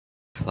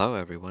Hello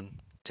everyone.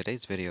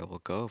 Today's video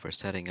will go over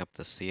setting up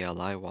the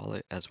CLI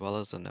wallet as well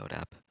as the Node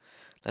app.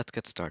 Let's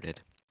get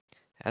started.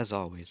 As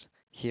always,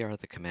 here are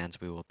the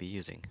commands we will be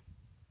using.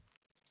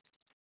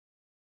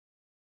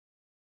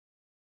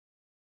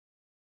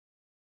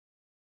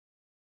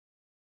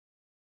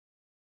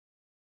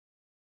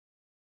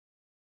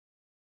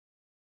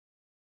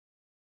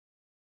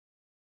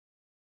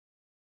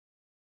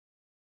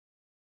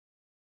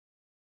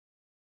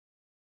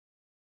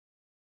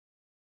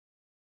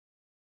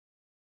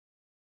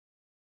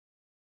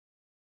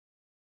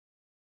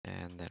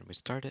 And then we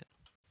start it.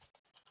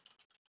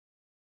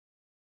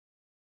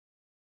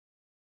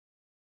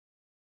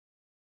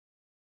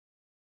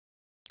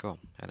 Cool.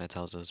 And it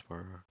tells us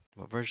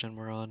what version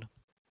we're on.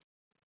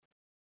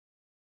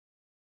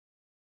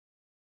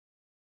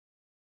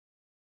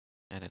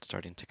 And it's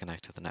starting to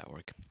connect to the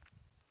network.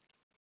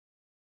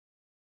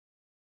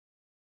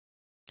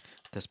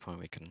 At this point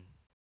we can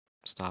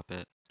stop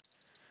it.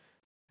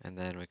 And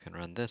then we can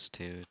run this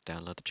to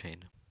download the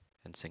chain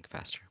and sync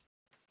faster.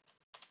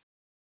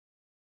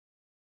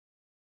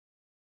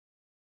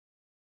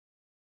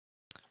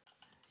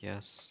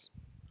 Yes.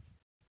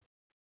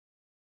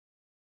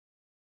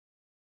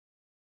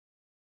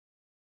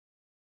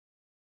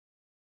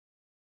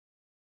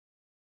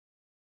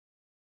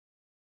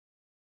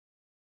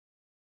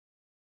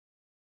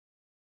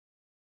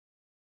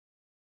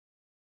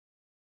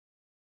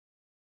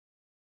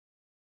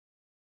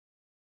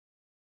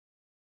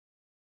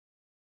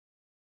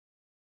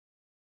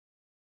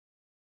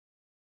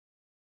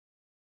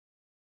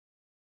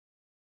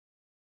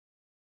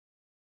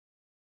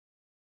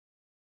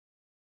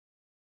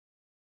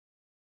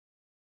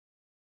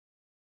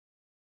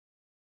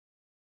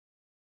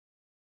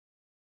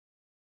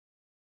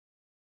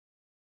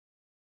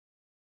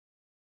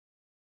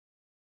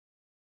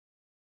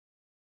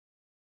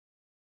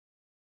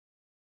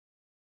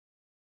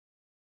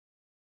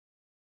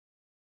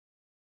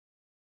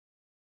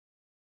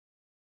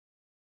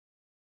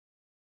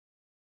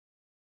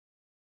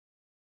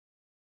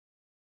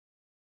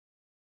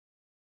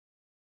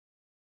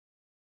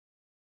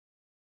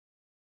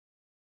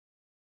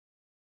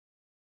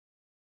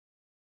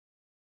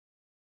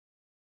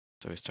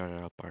 So we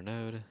started up our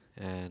node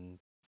and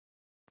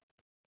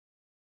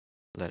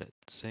let it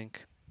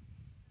sync.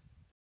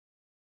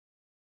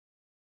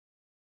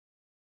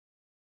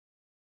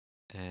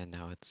 And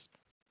now it's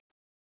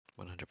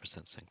 100%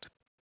 synced.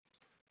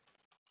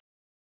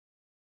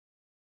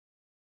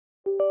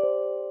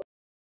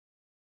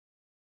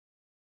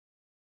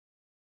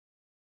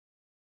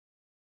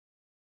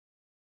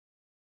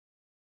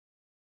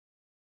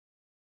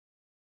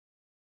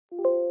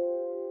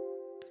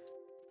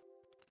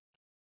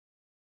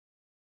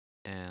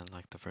 And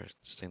like the first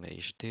thing that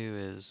you should do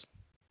is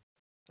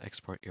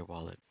export your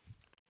wallet.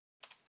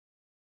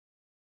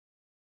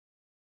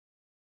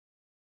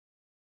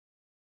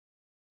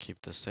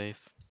 Keep this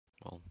safe.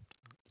 Well,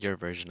 your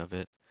version of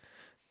it.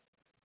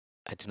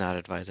 I do not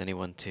advise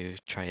anyone to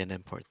try and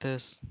import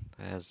this,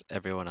 as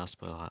everyone else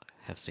will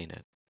have seen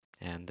it.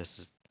 And this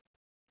is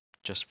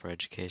just for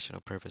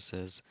educational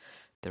purposes.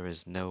 There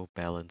is no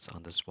balance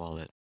on this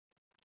wallet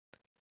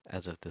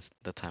as of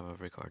the time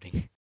of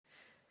recording.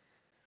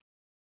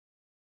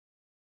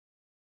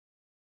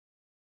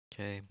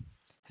 Okay,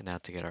 and now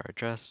to get our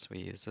address, we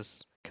use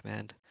this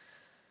command.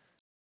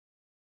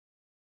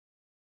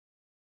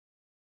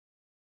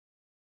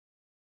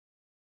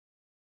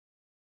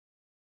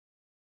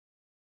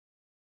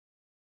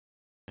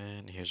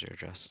 And here's your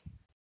address.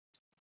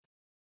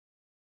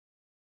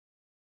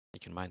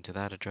 You can mine to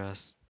that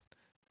address,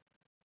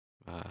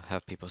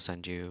 have people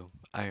send you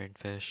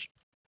ironfish,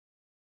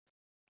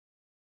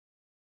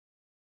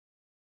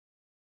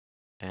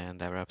 and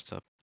that wraps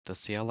up the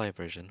CLI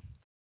version.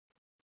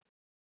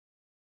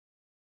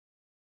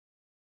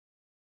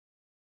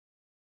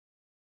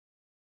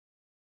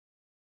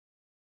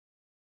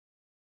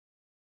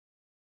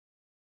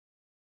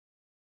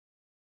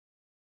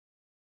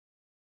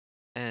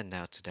 And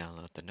now to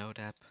download the Node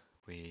app,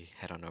 we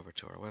head on over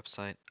to our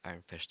website,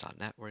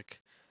 ironfish.network,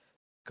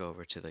 go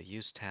over to the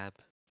Use tab,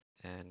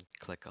 and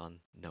click on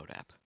Node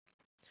app.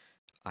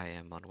 I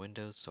am on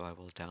Windows, so I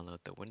will download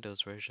the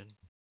Windows version.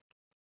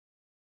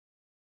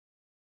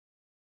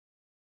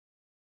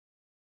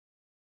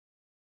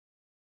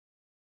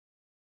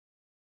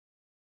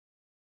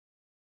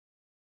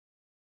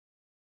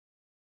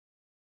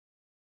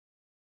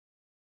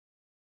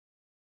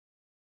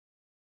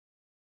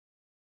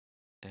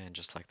 And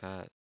just like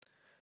that,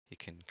 you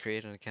can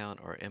create an account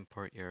or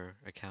import your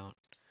account.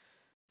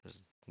 This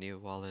is new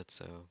wallet,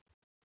 so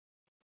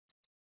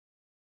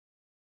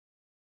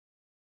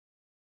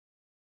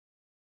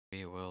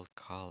we will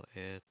call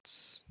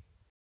it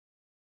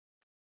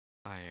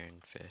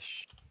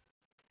Ironfish.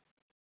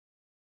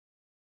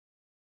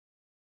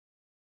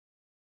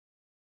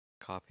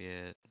 Copy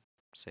it,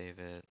 save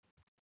it.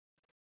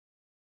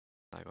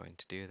 Not going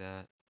to do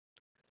that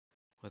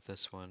with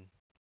this one.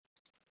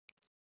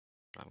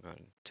 I'm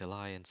going to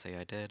lie and say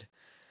I did.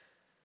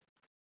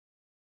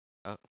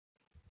 Oh,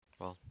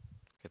 well,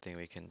 good thing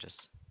we can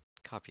just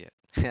Copy it.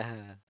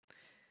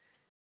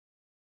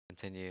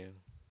 Continue.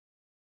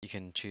 You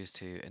can choose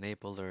to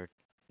enable or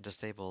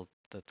disable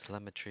the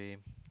telemetry.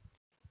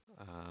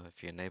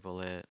 If you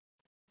enable it,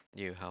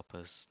 you help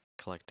us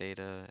collect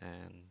data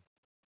and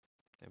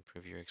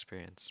improve your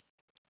experience.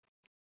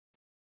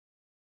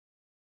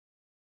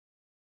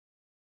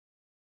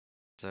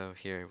 So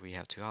here we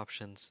have two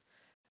options.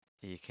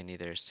 You can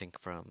either sync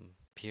from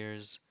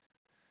peers,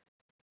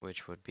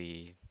 which would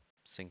be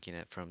syncing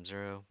it from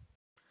zero,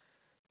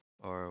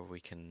 or we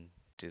can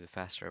do the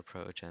faster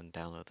approach and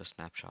download the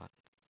snapshot.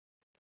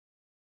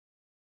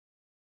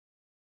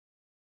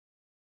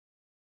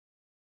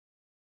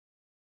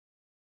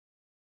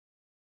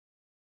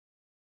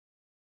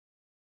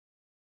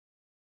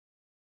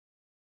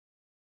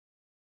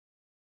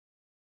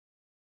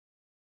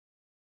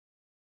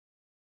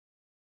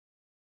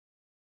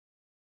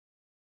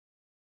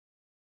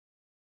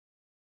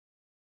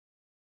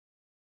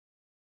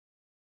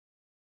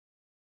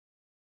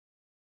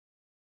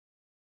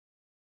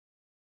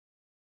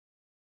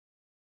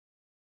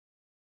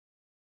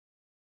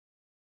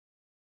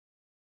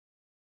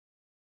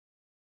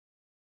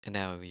 And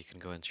now you can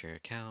go into your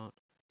account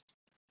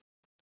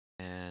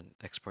and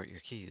export your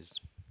keys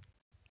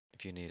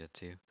if you needed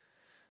to.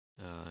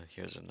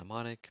 Here's a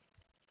mnemonic.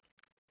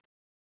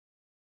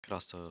 Could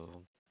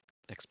also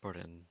export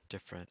in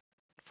different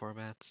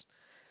formats.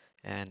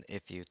 And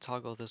if you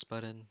toggle this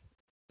button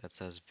that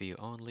says view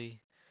only,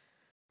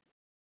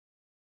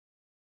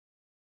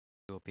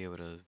 you will be able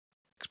to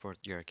export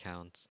your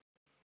accounts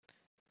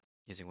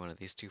using one of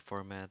these two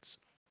formats.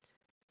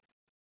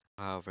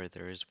 However,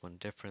 there is one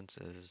difference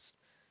is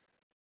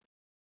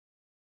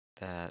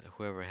that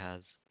whoever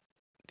has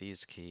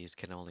these keys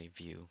can only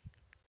view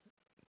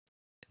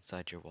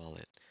inside your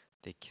wallet.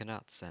 They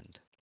cannot send.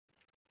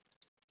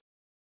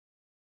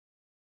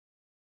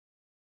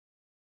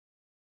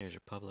 Here's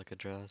your public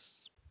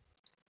address.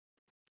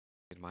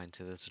 You can mine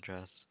to this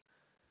address,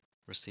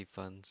 receive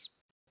funds.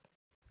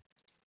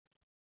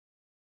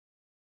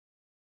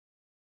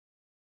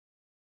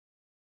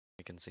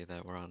 You can see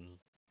that we're on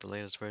the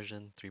latest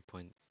version,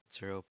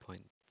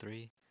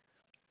 3.0.3.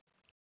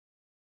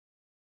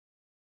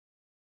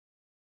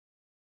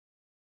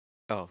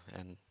 Oh,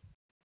 and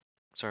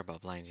sorry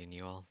about blinding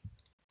you all.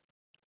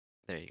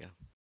 There you go.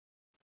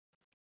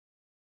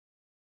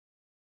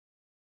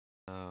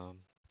 You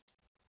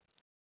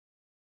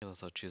can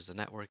also choose the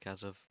network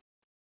as of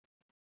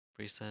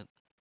recent.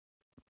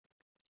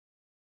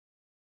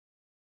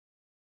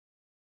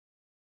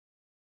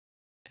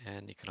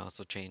 And you can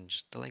also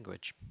change the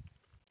language.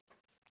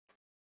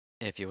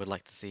 If you would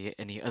like to see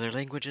any other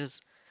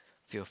languages,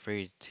 feel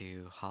free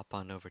to hop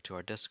on over to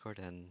our Discord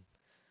and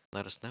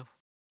let us know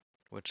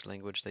which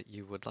language that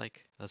you would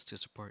like us to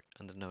support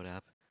on the Node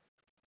app.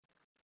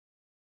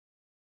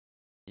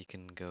 You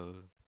can go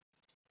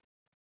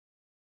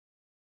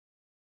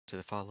to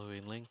the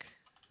following link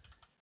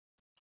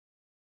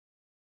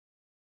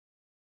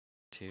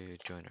to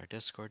join our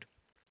Discord.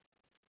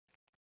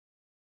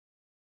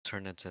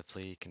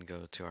 Alternatively, you can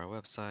go to our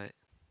website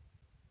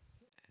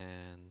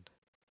and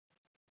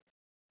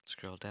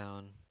scroll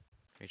down,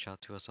 reach out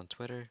to us on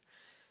Twitter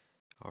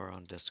or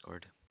on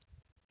Discord.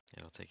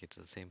 It'll take you to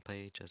the same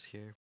page as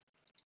here.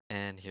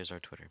 And here's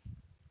our Twitter.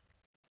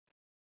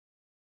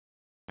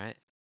 Alright,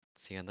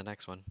 see you on the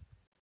next one.